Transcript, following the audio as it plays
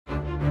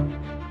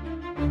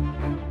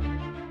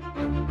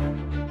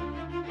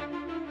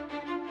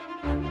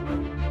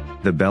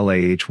The Bell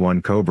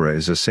AH-1 Cobra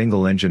is a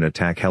single-engine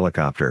attack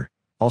helicopter,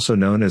 also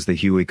known as the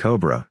Huey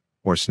Cobra,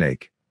 or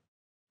Snake.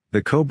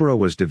 The Cobra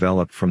was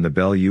developed from the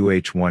Bell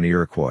UH-1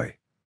 Iroquois.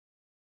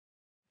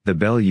 The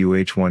Bell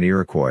UH-1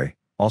 Iroquois,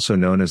 also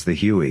known as the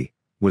Huey,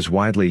 was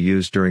widely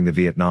used during the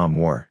Vietnam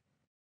War.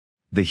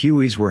 The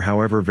Hueys were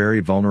however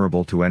very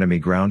vulnerable to enemy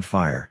ground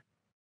fire.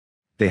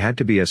 They had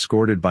to be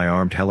escorted by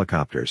armed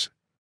helicopters.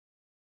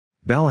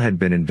 Bell had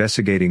been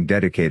investigating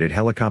dedicated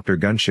helicopter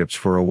gunships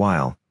for a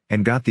while,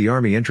 and got the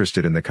Army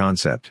interested in the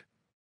concept.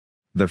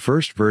 The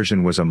first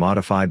version was a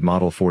modified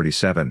Model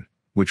 47,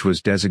 which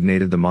was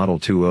designated the Model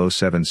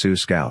 207 Sioux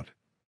Scout.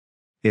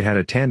 It had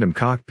a tandem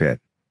cockpit,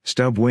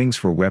 stub wings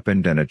for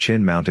weapon and a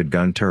chin-mounted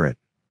gun turret.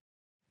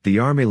 The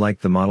Army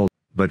liked the model,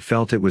 but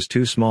felt it was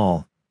too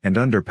small, and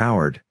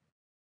underpowered.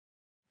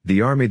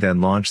 The Army then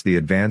launched the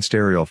Advanced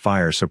Aerial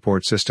Fire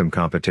Support System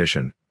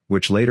competition,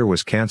 which later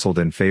was cancelled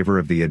in favor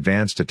of the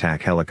Advanced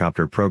Attack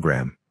Helicopter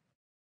program.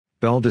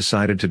 Bell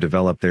decided to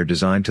develop their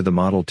design to the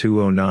Model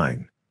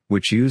 209,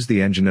 which used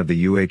the engine of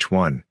the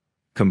UH-1,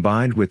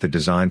 combined with the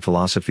design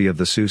philosophy of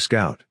the Sioux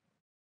Scout.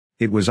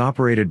 It was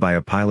operated by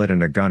a pilot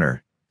and a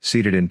gunner,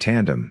 seated in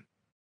tandem.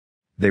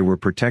 They were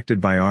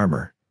protected by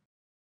armor.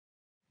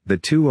 The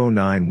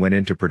 209 went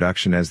into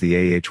production as the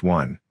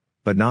AH-1,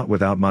 but not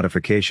without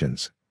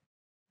modifications.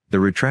 The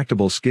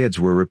retractable skids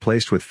were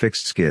replaced with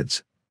fixed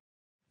skids.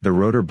 The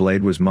rotor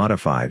blade was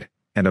modified,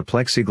 and a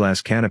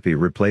plexiglass canopy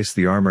replaced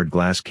the armored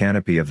glass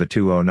canopy of the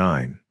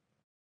 209.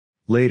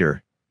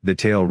 Later, the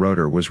tail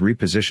rotor was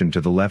repositioned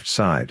to the left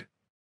side.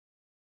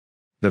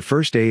 The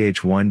first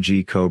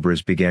AH-1G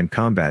Cobras began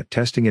combat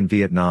testing in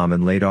Vietnam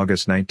in late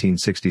August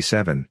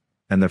 1967,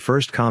 and the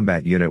first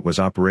combat unit was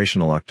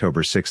operational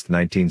October 6,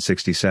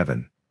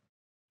 1967.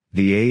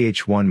 The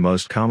AH-1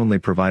 most commonly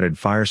provided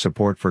fire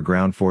support for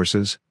ground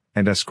forces,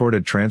 and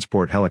escorted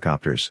transport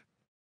helicopters.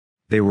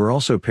 They were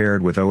also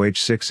paired with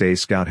OH-6A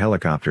Scout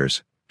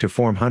helicopters, to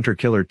form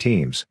hunter-killer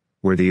teams,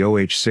 where the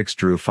OH-6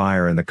 drew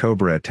fire and the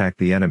Cobra attacked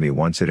the enemy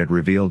once it had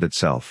revealed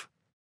itself.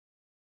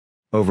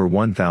 Over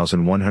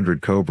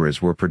 1,100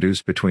 Cobras were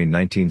produced between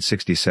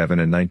 1967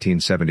 and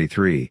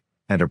 1973,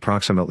 and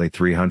approximately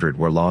 300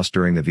 were lost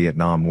during the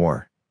Vietnam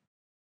War.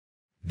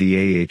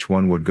 The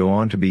AH-1 would go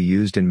on to be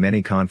used in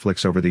many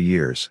conflicts over the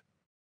years.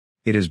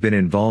 It has been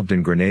involved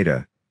in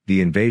Grenada,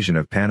 the invasion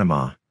of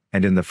Panama,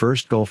 and in the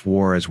First Gulf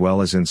War as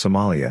well as in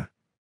Somalia.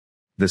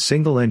 The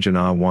single-engine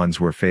AH-1s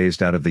were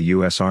phased out of the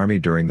U.S. Army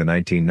during the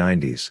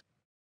 1990s.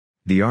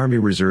 The Army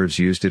Reserves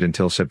used it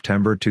until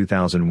September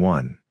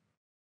 2001.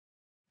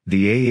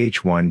 The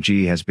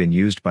AH-1G has been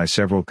used by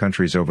several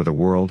countries over the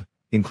world,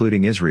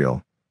 including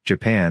Israel,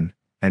 Japan,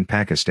 and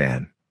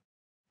Pakistan.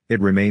 It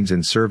remains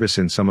in service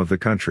in some of the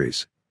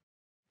countries.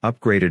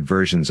 Upgraded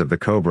versions of the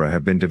Cobra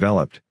have been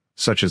developed,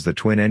 such as the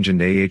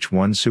twin-engined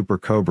AH-1 Super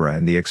Cobra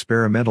and the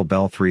experimental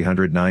Bell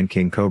 309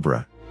 King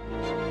Cobra.